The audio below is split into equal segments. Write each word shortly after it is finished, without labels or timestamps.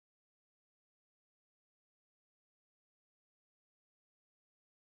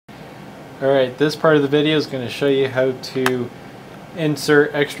Alright, this part of the video is going to show you how to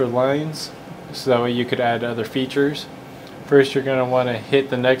insert extra lines so that way you could add other features. First, you're going to want to hit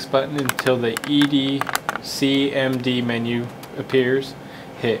the next button until the EDCMD menu appears.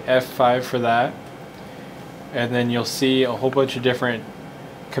 Hit F5 for that, and then you'll see a whole bunch of different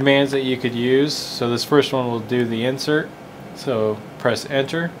commands that you could use. So this first one will do the insert, so press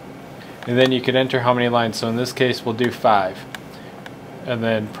enter, and then you could enter how many lines. So in this case we'll do 5, and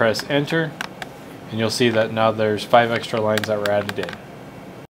then press enter, and you'll see that now there's 5 extra lines that were added in.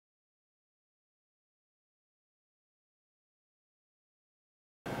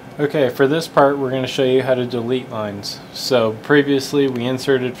 Okay, for this part we're going to show you how to delete lines. So previously we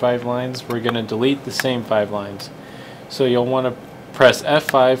inserted 5 lines, we're going to delete the same 5 lines. So you'll want to press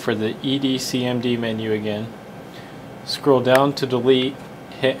F5 for the EDCMD menu again, scroll down to delete,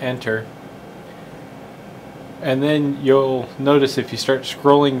 hit enter, and then you'll notice if you start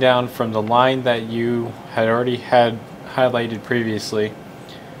scrolling down from the line that you had already had highlighted previously,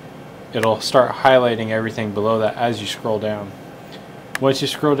 it'll start highlighting everything below that as you scroll down. Once you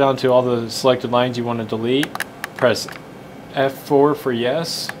scroll down to all the selected lines you want to delete, press F4 for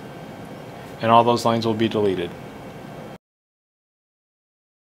yes, and all those lines will be deleted.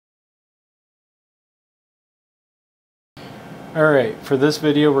 Alright, for this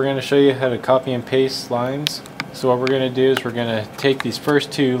video we're going to show you how to copy and paste lines. So what we're going to do is we're going to take these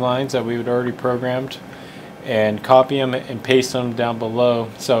first 2 lines that we had already programmed and copy them and paste them down below,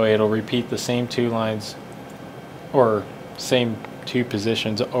 so it'll repeat the same 2 lines or same 2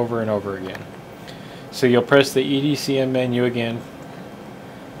 positions over and over again. So you'll press the EDCM menu again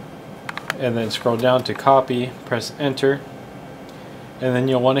and then scroll down to copy, press enter, and then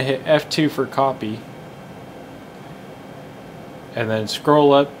you'll want to hit F2 for copy, and then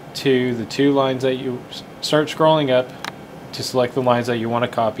scroll up to the 2 lines that you start scrolling up to select the lines that you want to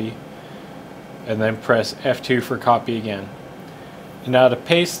copy, and then press F2 for copy again. And now to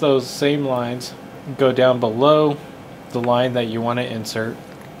paste those same lines, go down below the line that you want to insert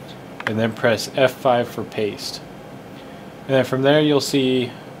and then press F5 for paste. And then from there you'll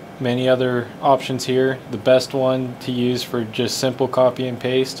see many other options here. The best one to use for just simple copy and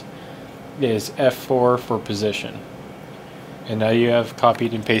paste is F4 for position. And now you have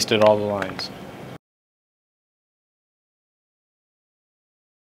copied and pasted all the lines.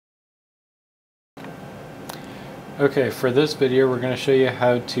 Okay, for this video we're going to show you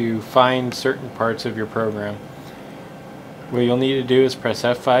how to find certain parts of your program. What you'll need to do is press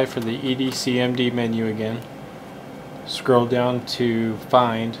F5 for the EDCMD menu again, scroll down to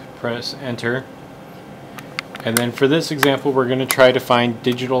find, press enter, and then for this example we're going to try to find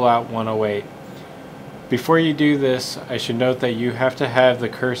Digital Out 108. Before you do this, I should note that you have to have the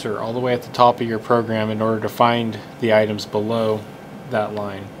cursor all the way at the top of your program in order to find the items below that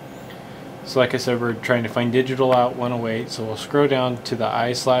line. So like I said, we're trying to find Digital Out 108, so we'll scroll down to the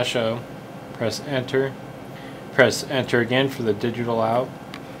I/O, press enter, press enter again for the Digital Out,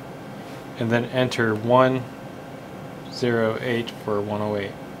 and then enter 108 for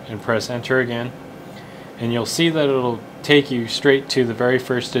 108, and press enter again, and you'll see that it'll take you straight to the very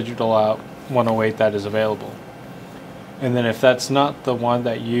first Digital Out 108 that is available. And then if that's not the one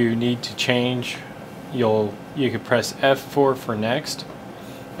that you need to change, you can press F4 for next,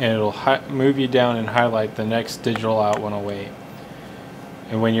 and it'll move you down and highlight the next Digital Out 108.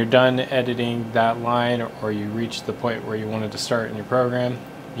 And when you're done editing that line, or you reach the point where you wanted to start in your program,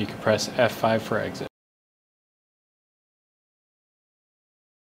 you can press F5 for exit.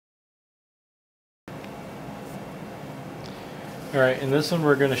 Alright, in this one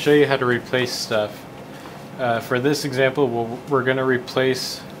we're going to show you how to replace stuff. For this example, we're going to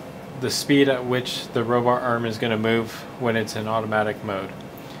replace the speed at which the robot arm is going to move when it's in automatic mode.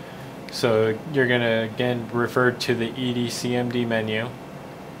 So you're going to again refer to the EDCMD menu,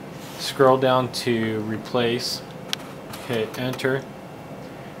 scroll down to replace, hit enter,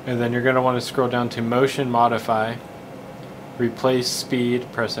 and then you're going to want to scroll down to motion modify, replace speed,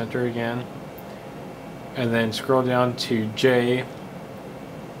 press enter again, and then scroll down to J,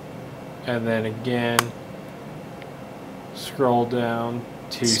 and then again scroll down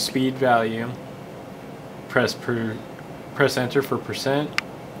to speed value, press enter for percent,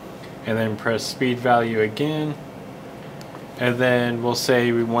 and then press speed value again, and then we'll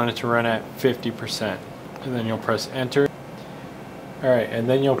say we want it to run at 50%, and then you'll press enter. Alright, and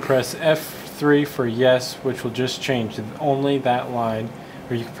then you'll press F3 for yes, which will just change only that line,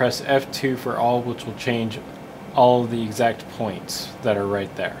 or you can press F2 for all, which will change all of the exact points that are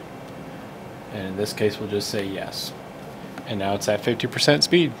right there. And in this case we'll just say yes. And now it's at 50%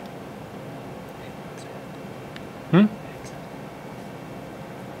 speed.